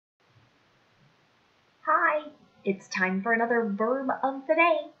Hi, it's time for another verb of the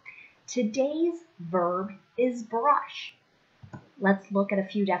day. Today's verb is brush. Let's look at a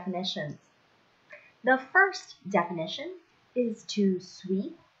few definitions. The first definition is to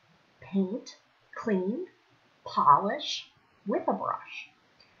sweep, paint, clean, polish with a brush.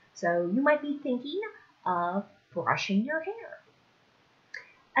 So you might be thinking of brushing your hair.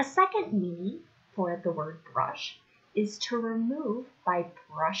 A second meaning for the word brush is to remove by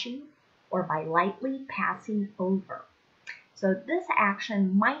brushing or by lightly passing over. So this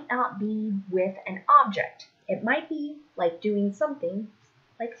action might not be with an object. It might be like doing something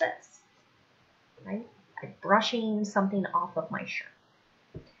like this, right? Like brushing something off of my shirt.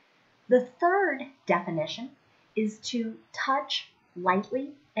 The third definition is to touch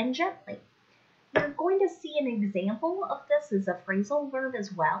lightly and gently. You're going to see an example of this as a phrasal verb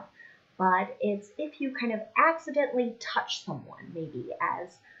as well, but it's if you kind of accidentally touch someone, maybe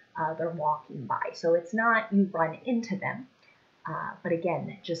as they're walking by. So it's not you run into them, but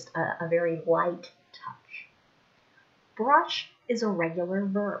again, just a very light touch. Brush is a regular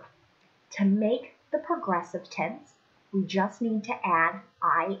verb. To make the progressive tense, we just need to add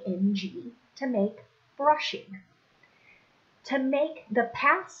ing to make brushing. To make the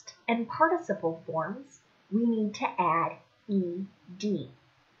past and participle forms, we need to add ed.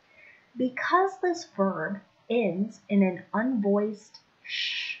 Because this verb ends in an unvoiced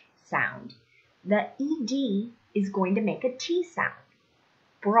sh sound, the ed is going to make a t sound.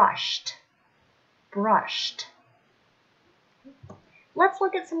 Brushed, brushed. Let's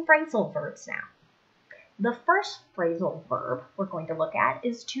look at some phrasal verbs now. The first phrasal verb we're going to look at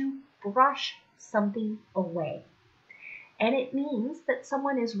is to brush something away. And it means that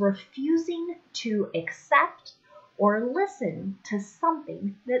someone is refusing to accept or listen to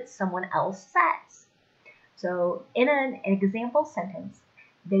something that someone else says. So in an example sentence,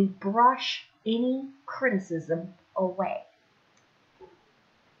 they brush any criticism away.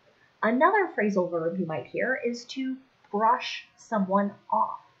 Another phrasal verb you might hear is to brush someone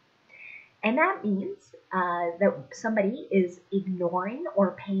off. And that means that somebody is ignoring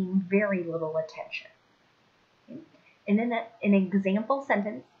or paying very little attention. And in an example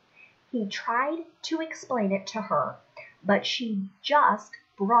sentence, he tried to explain it to her, but she just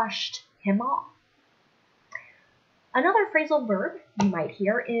brushed him off. Another phrasal verb you might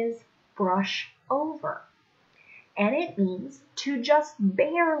hear is brush over. And it means to just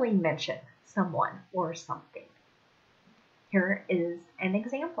barely mention someone or something. Here is an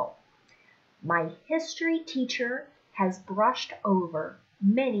example. My history teacher has brushed over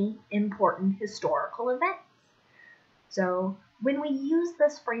many important historical events. So when we use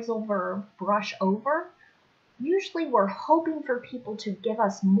this phrasal verb, brush over, usually we're hoping for people to give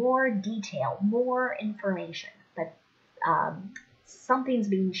us more detail, more information, but something's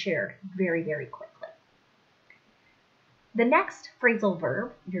being shared very, very quickly. The next phrasal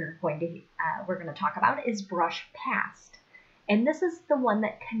verb we're going to talk about is brush past. And this is the one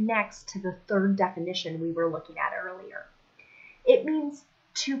that connects to the third definition we were looking at earlier. It means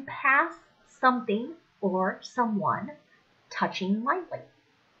to pass something or someone touching lightly.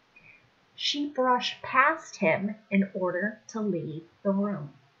 She brushed past him in order to leave the room.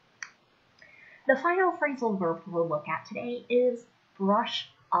 The final phrasal verb we'll look at today is brush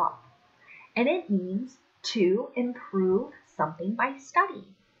up, and it means to improve something by study.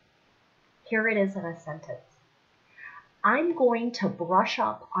 Here it is in a sentence. I'm going to brush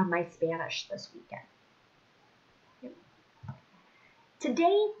up on my Spanish this weekend.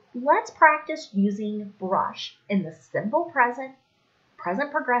 Today, let's practice using brush in the simple present,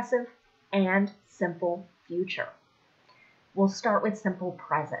 present progressive, and simple future. We'll start with simple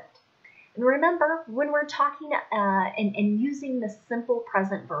present. And remember, when we're talking and using the simple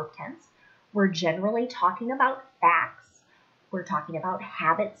present verb tense, we're generally talking about facts. We're talking about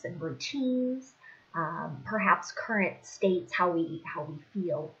habits and routines, perhaps current states, how we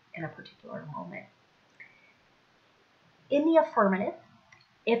feel in a particular moment. In the affirmative,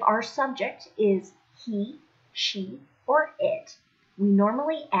 if our subject is he, she, or it, we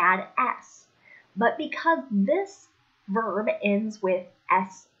normally add s. But because this verb ends with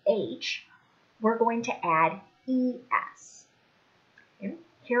sh, we're going to add es. Okay?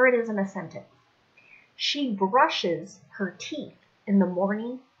 Here it is in a sentence. She brushes her teeth in the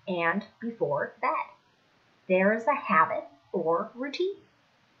morning and before bed. There is a habit or routine.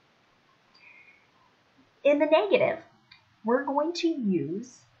 In the negative, we're going to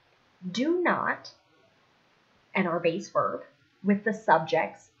use do not and our base verb with the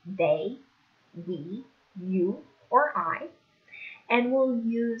subjects they, we, you, or I, and we'll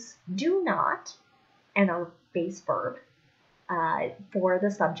use do not and our base verb for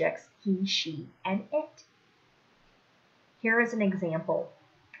the subjects he, she, and it. Here is an example.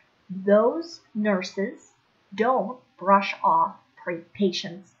 Those nurses don't brush off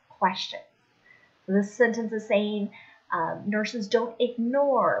patients' questions. So this sentence is saying nurses don't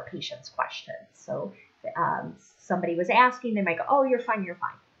ignore patients' questions. So somebody was asking, they might go, oh, you're fine, you're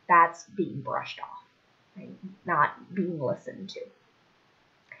fine. That's being brushed off, right? Not being listened to.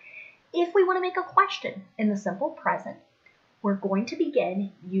 If we want to make a question in the simple present, we're going to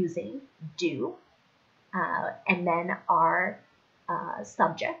begin using do and then our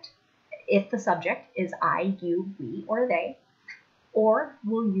subject, if the subject is I, you, we, or they, or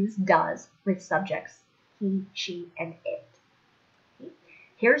we'll use does with subjects he, she, and it. Okay.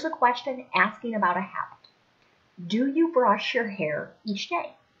 Here's a question asking about a habit. Do you brush your hair each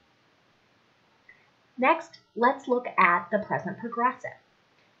day? Next, let's look at the present progressive.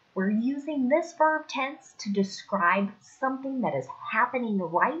 We're using this verb tense to describe something that is happening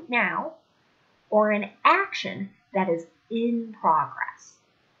right now or an action that is in progress.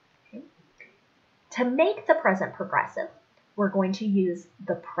 Okay. To make the present progressive, we're going to use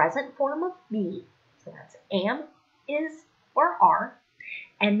the present form of be, so that's am, is, or are,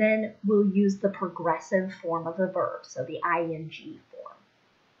 and then we'll use the progressive form of the verb, so the ing form.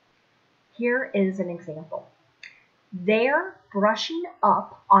 Here is an example. They're brushing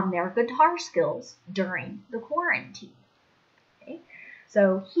up on their guitar skills during the quarantine. Okay?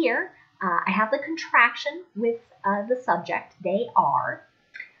 So here I have the contraction with the subject, they are,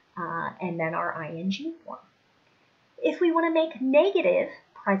 and then our ing form. If we want to make negative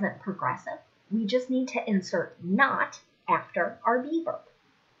present progressive, we just need to insert not after our be verb.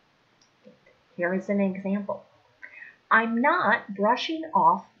 Here is an example. I'm not brushing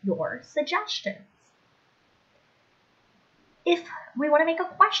off your suggestions. If we want to make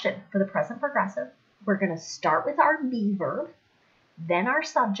a question for the present progressive, we're going to start with our be verb, then our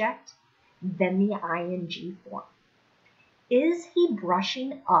subject, then the ing form. Is he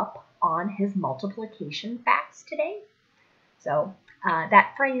brushing up on his multiplication facts today? So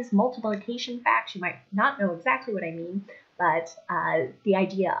that phrase multiplication facts, you might not know exactly what I mean, but the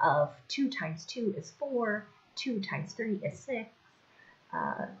idea of 2 times 2 is 4, 2 times 3 is 6,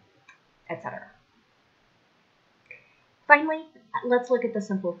 etc. Finally, let's look at the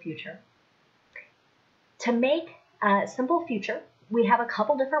simple future. To make a simple future, we have a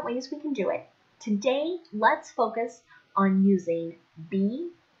couple different ways we can do it. Today, let's focus on using be,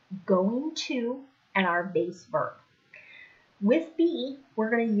 going to, and our base verb. With be,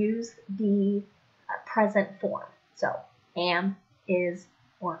 we're going to use the present form. So, am, is,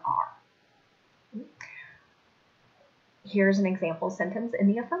 or are. Here's an example sentence in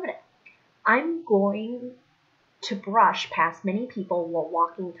the affirmative. I'm going to brush past many people while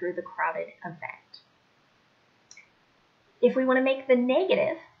walking through the crowded event. If we want to make the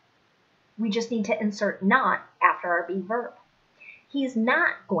negative, we just need to insert not after our be verb. He's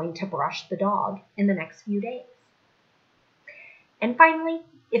not going to brush the dog in the next few days. And finally,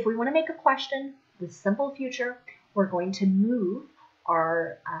 if we want to make a question with simple future, we're going to move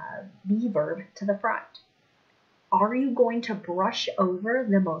our be verb to the front. Are you going to brush over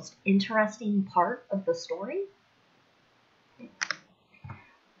the most interesting part of the story?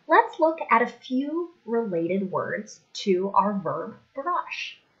 Let's look at a few related words to our verb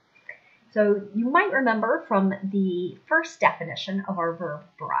brush. So you might remember from the first definition of our verb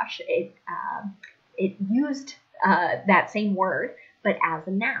brush, it used that same word, but as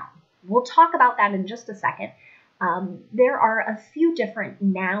a noun. We'll talk about that in just a second. There are a few different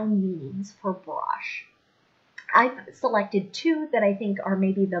noun meanings for brush. I've selected 2 that I think are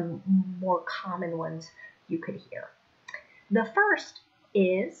maybe the more common ones you could hear. The first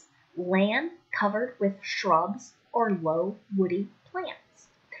is land covered with shrubs or low woody plants.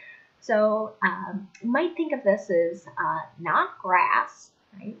 So you might think of this as not grass,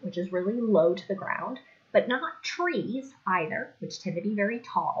 right, which is really low to the ground, but not trees either, which tend to be very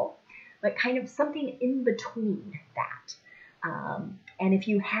tall, but kind of something in between that. And if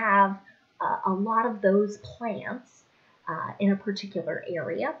you have a lot of those plants in a particular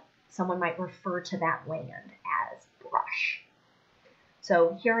area, someone might refer to that land as brush.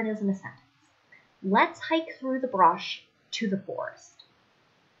 So here it is in a sentence. Let's hike through the brush to the forest.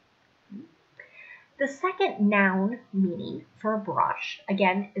 The second noun meaning for a brush,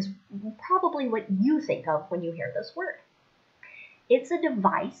 again, is probably what you think of when you hear this word. It's a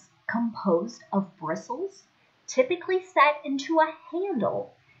device composed of bristles, typically set into a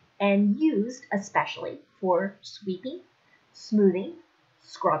handle and used especially for sweeping, smoothing,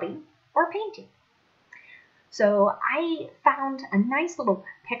 scrubbing, or painting. So I found a nice little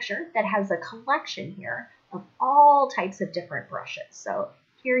picture that has a collection here of all types of different brushes. So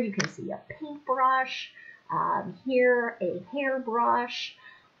here you can see a paintbrush, Here, a hairbrush.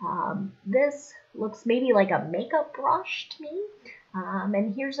 This looks maybe like a makeup brush to me.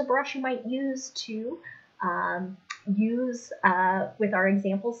 And here's a brush you might use to use with our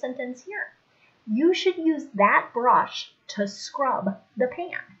example sentence here. You should use that brush to scrub the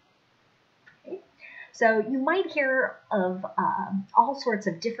pan. Okay? So you might hear of all sorts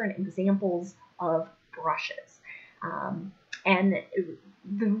of different examples of brushes. And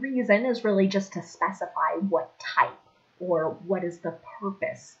the reason is really just to specify what type or what is the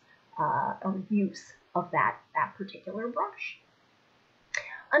purpose or use of that particular brush.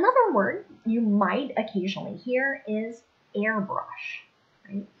 Another word you might occasionally hear is airbrush,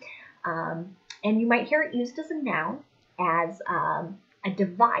 right? And you might hear it used as a noun, as a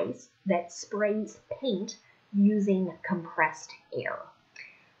device that sprays paint using compressed air.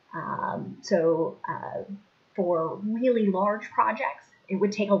 For really large projects, it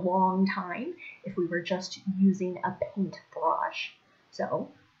would take a long time if we were just using a paintbrush. So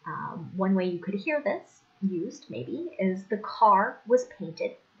one way you could hear this used maybe is the car was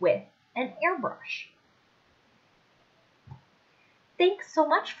painted with an airbrush. Thanks so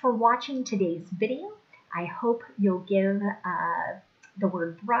much for watching today's video. I hope you'll give the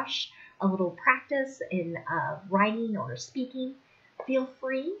word brush a little practice in writing or speaking. Feel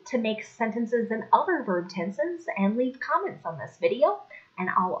free to make sentences in other verb tenses and leave comments on this video, and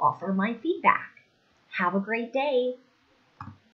I'll offer my feedback. Have a great day.